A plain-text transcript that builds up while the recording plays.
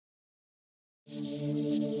The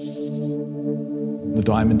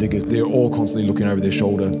diamond diggers, they're all constantly looking over their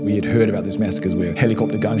shoulder. We had heard about these massacres where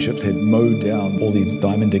helicopter gunships had mowed down all these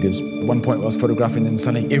diamond diggers. At one point I was photographing them,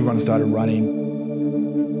 suddenly everyone started running.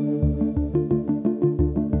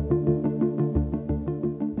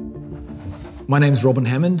 My name's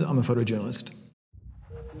Hammond, I'm a photojournalist.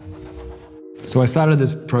 So I started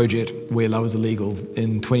this project, Where Love is Illegal,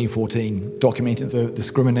 in 2014, documenting the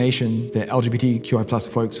discrimination that LGBTQI+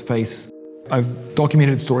 folks face. I've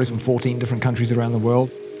documented stories from 14 different countries around the world.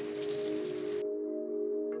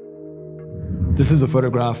 This is a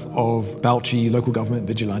photograph of Bauchi local government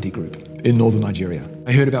vigilante group in northern Nigeria.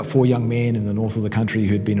 I heard about 4 young men in the north of the country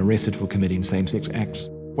who'd been arrested for committing same-sex acts.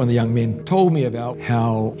 One of the young men told me about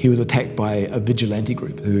how he was attacked by a vigilante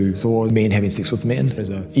group who saw men having sex with men as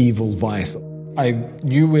an evil vice. I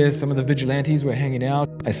knew where some of the vigilantes were hanging out.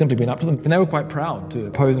 I simply went up to them and they were quite proud to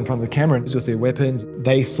pose in front of the camera with their weapons.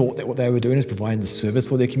 They thought that what they were doing is providing the service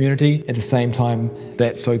for their community. At the same time,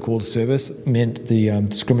 that so-called service meant the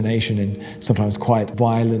discrimination and sometimes quite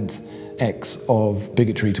violent acts of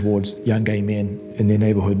bigotry towards young gay men in their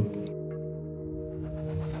neighborhood.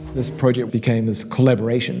 This project became this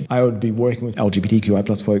collaboration. I would be working with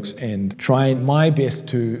LGBTQI+ folks and trying my best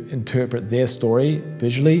to interpret their story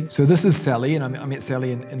visually. So this is Sally, and I met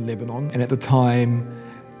Sally in Lebanon. And at the time,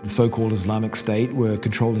 the so-called Islamic State were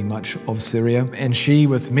controlling much of Syria. And she,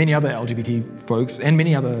 with many other LGBT folks and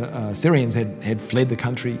many other Syrians, had fled the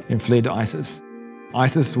country and fled ISIS.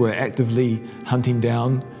 ISIS were actively hunting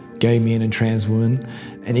down gay men and trans women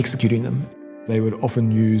and executing them. They would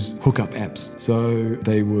often use hookup apps. So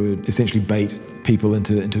they would essentially bait people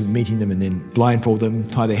into meeting them and then blindfold them,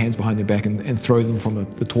 tie their hands behind their back and throw them from the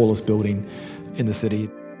tallest building in the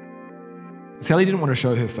city. Sally didn't want to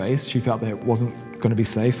show her face. She felt that it wasn't going to be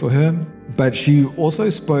safe for her. But she also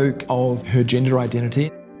spoke of her gender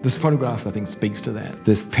identity. This photograph, I think, speaks to that.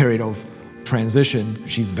 This period of transition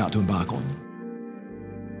she's about to embark on.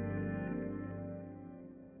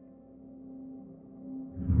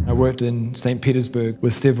 I worked in St. Petersburg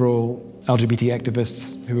with several LGBT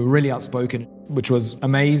activists who were really outspoken, which was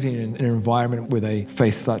amazing in an environment where they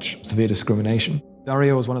faced such severe discrimination.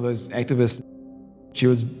 Daria was one of those activists. She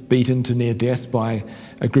was beaten to near death by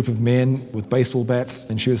a group of men with baseball bats,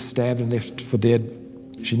 and she was stabbed and left for dead.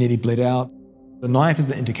 She nearly bled out. The knife is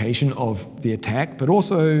the indication of the attack, but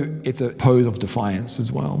also it's a pose of defiance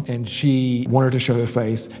as well. And she wanted to show her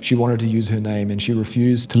face, she wanted to use her name, and she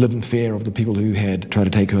refused to live in fear of the people who had tried to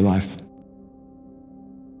take her life.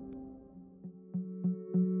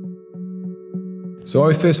 So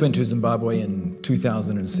I first went to Zimbabwe in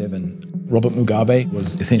 2007. Robert Mugabe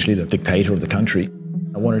was essentially the dictator of the country.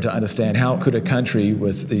 I wanted to understand how could a country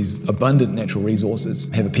with these abundant natural resources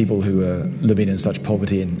have a people who are living in such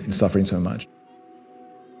poverty and suffering so much.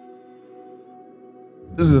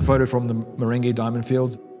 This is a photo from the Merengue diamond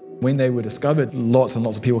fields. When they were discovered, lots and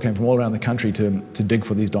lots of people came from all around the country to dig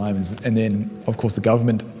for these diamonds. And then, of course, the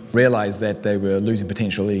government realized that they were losing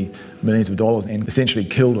potentially millions of dollars and essentially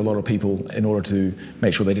killed a lot of people in order to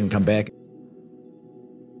make sure they didn't come back.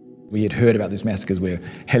 We had heard about these massacres where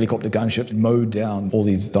helicopter gunships mowed down all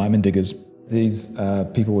these diamond diggers. These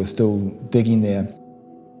people were still digging there.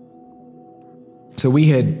 So we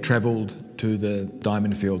had traveled to the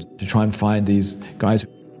diamond field to try and find these guys.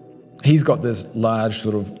 He's got this large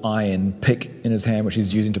sort of iron pick in his hand, which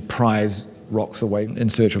he's using to prise rocks away in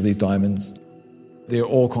search of these diamonds. They're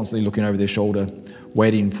all constantly looking over their shoulder,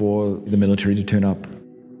 waiting for the military to turn up.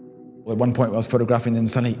 At one point I was photographing them,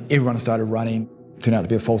 suddenly everyone started running. It turned out to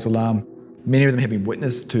be a false alarm. Many of them had been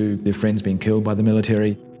witness to their friends being killed by the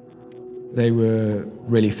military. They were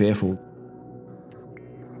really fearful.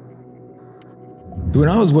 When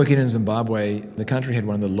I was working in Zimbabwe, the country had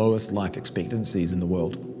one of the lowest life expectancies in the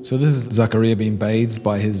world. So this is Zakaria being bathed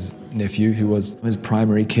by his nephew, who was his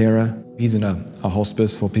primary carer. He's in a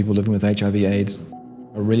hospice for people living with HIV/AIDS.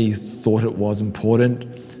 I really thought it was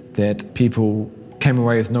important that people came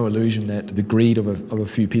away with no illusion that the greed of a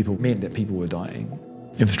few people meant that people were dying.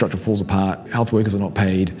 Infrastructure falls apart, health workers are not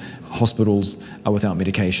paid, hospitals are without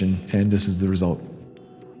medication, and this is the result.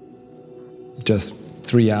 Just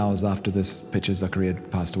 3 hours after this picture, Zakaria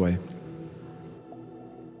had passed away.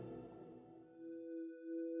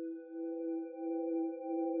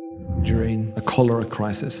 During a cholera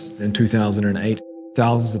crisis in 2008,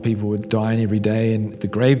 thousands of people were dying every day, and the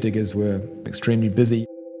grave diggers were extremely busy.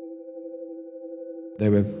 They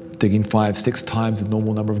were digging 5-6 times the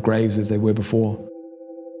normal number of graves as they were before.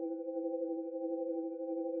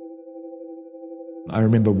 I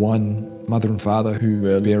remember one mother and father who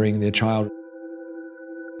were burying their child.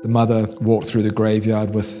 The mother walked through the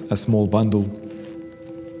graveyard with a small bundle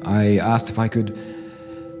I asked if I could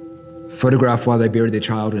photograph while they buried their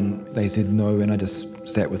child, and they said no, and I just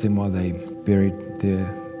sat with them while they buried their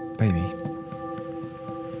baby.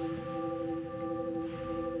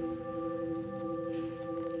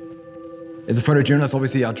 As a photojournalist,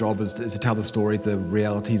 obviously our job is to tell the stories, the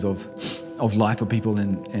realities of life for people,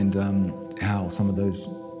 and how some of those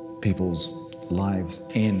people's lives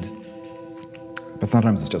end. But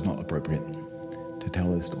sometimes it's just not appropriate to tell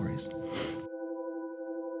those stories.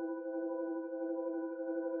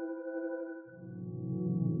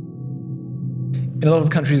 In a lot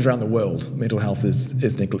of countries around the world, mental health is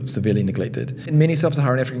severely neglected. In many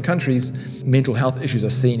sub-Saharan African countries, mental health issues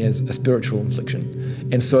are seen as a spiritual affliction,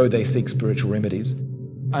 and so they seek spiritual remedies.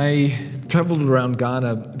 I travelled around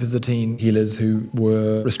Ghana visiting healers who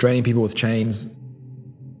were restraining people with chains.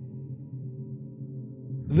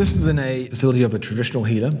 This is in a facility of a traditional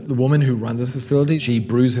healer. The woman who runs this facility, she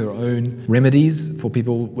brews her own remedies for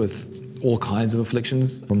people with all kinds of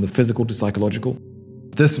afflictions, from the physical to psychological.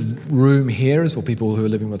 This room here is for people who are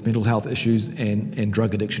living with mental health issues and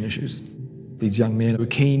drug addiction issues. These young men were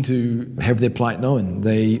keen to have their plight known.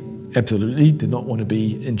 They absolutely did not want to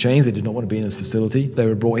be in chains. They did not want to be in this facility. They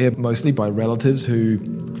were brought here mostly by relatives who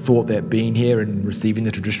thought that being here and receiving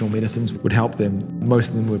the traditional medicines would help them. Most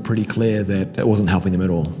of them were pretty clear that it wasn't helping them at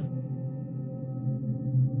all.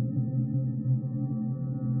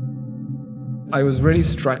 I was really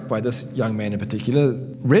struck by this young man in particular,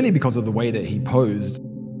 really because of the way that he posed.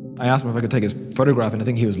 I asked him if I could take his photograph, and I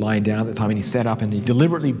think he was lying down at the time, and he sat up and he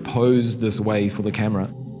deliberately posed this way for the camera.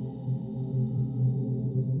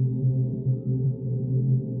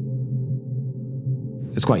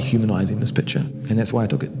 It's quite humanizing, this picture, and that's why I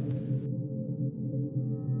took it.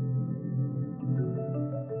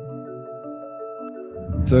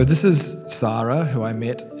 So this is Sarah, who I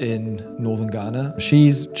met in northern Ghana.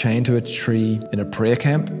 She's chained to a tree in a prayer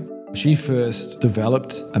camp. She first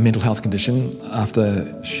developed a mental health condition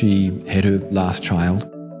after she had her last child.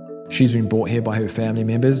 She's been brought here by her family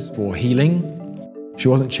members for healing. She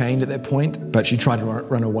wasn't chained at that point, but she tried to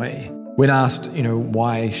run away. When asked,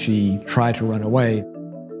 why she tried to run away,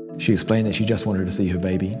 she explained that she just wanted to see her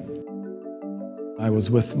baby. I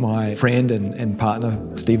was with my friend and partner,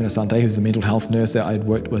 Stephen Asante, who's the mental health nurse that I'd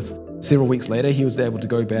worked with. Several weeks later, he was able to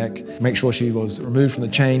go back, make sure she was removed from the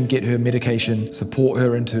chain, get her medication, support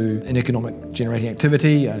her into an economic generating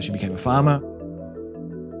activity. She became a farmer.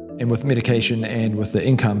 And with medication and with the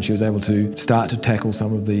income, she was able to start to tackle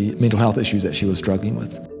some of the mental health issues that she was struggling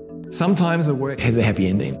with. Sometimes the work has a happy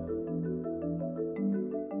ending.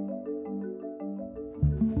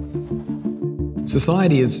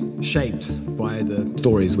 Society is shaped by the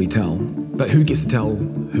stories we tell, but who gets to tell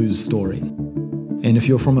whose story? And if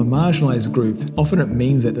you're from a marginalized group, often it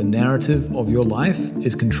means that the narrative of your life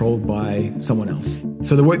is controlled by someone else.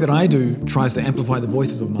 So the work that I do tries to amplify the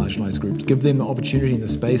voices of marginalized groups, give them the opportunity and the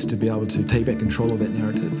space to be able to take back control of that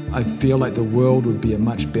narrative. I feel like the world would be a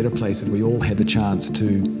much better place if we all had the chance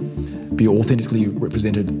to be authentically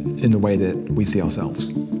represented in the way that we see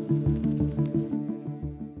ourselves.